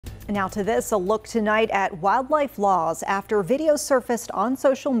Now to this, a look tonight at wildlife laws after video surfaced on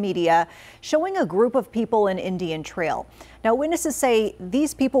social media showing a group of people in Indian Trail. Now witnesses say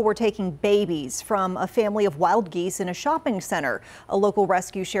these people were taking babies from a family of wild geese in a shopping center. A local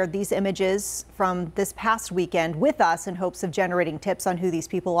rescue shared these images from this past weekend with us in hopes of generating tips on who these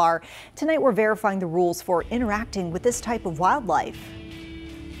people are. Tonight we're verifying the rules for interacting with this type of wildlife.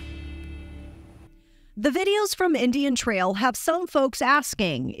 The videos from Indian Trail have some folks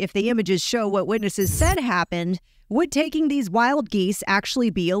asking if the images show what witnesses said happened, would taking these wild geese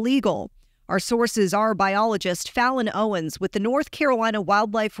actually be illegal? Our sources are biologist Fallon Owens with the North Carolina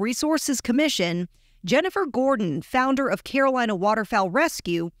Wildlife Resources Commission, Jennifer Gordon, founder of Carolina Waterfowl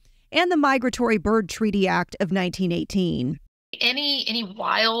Rescue, and the Migratory Bird Treaty Act of 1918. Any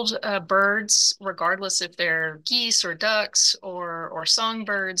wild birds, regardless if they're geese or ducks or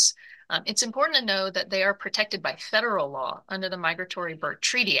songbirds, it's important to know that they are protected by federal law under the Migratory Bird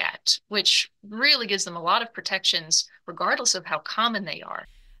Treaty Act, which really gives them a lot of protections regardless of how common they are.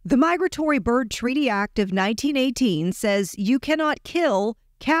 The Migratory Bird Treaty Act of 1918 says you cannot kill,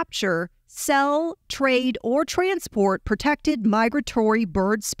 capture, sell, trade, or transport protected migratory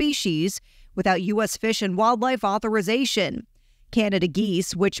bird species without U.S. Fish and Wildlife authorization. Canada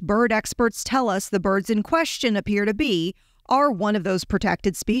geese, which bird experts tell us the birds in question appear to be, are one of those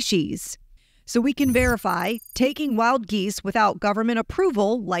protected species. So we can verify taking wild geese without government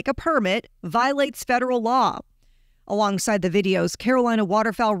approval, like a permit, violates federal law. Alongside the videos, Carolina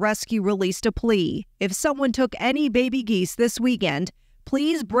Waterfowl Rescue released a plea. If someone took any baby geese this weekend,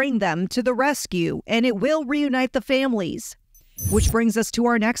 please bring them to the rescue and it will reunite the families. Which brings us to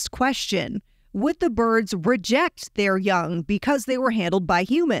our next question. Would the birds reject their young because they were handled by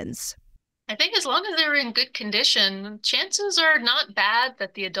humans? I think as long as they're in good condition, chances are not bad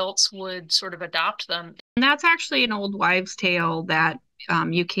that the adults would sort of adopt them. And that's actually an old wives' tale that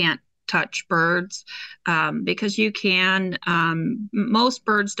you can't touch birds because you can. Most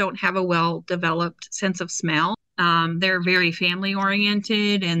birds don't have a well-developed sense of smell. They're very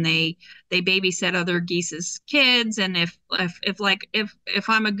family-oriented, and they babysit other geese's kids. And if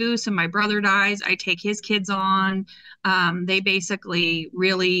I'm a goose and my brother dies, I take his kids on. They basically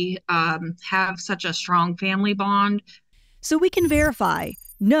really have such a strong family bond. So we can verify,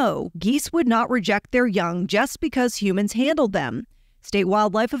 no, geese would not reject their young just because humans handled them. State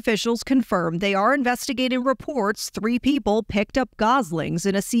wildlife officials confirmed they are investigating reports 3 people picked up goslings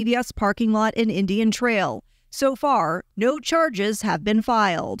in a CVS parking lot in Indian Trail. So far, no charges have been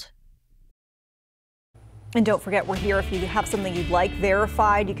filed. And don't forget, we're here if you have something you'd like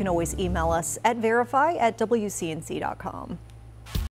verified. You can always email us at verify@wcnc.com.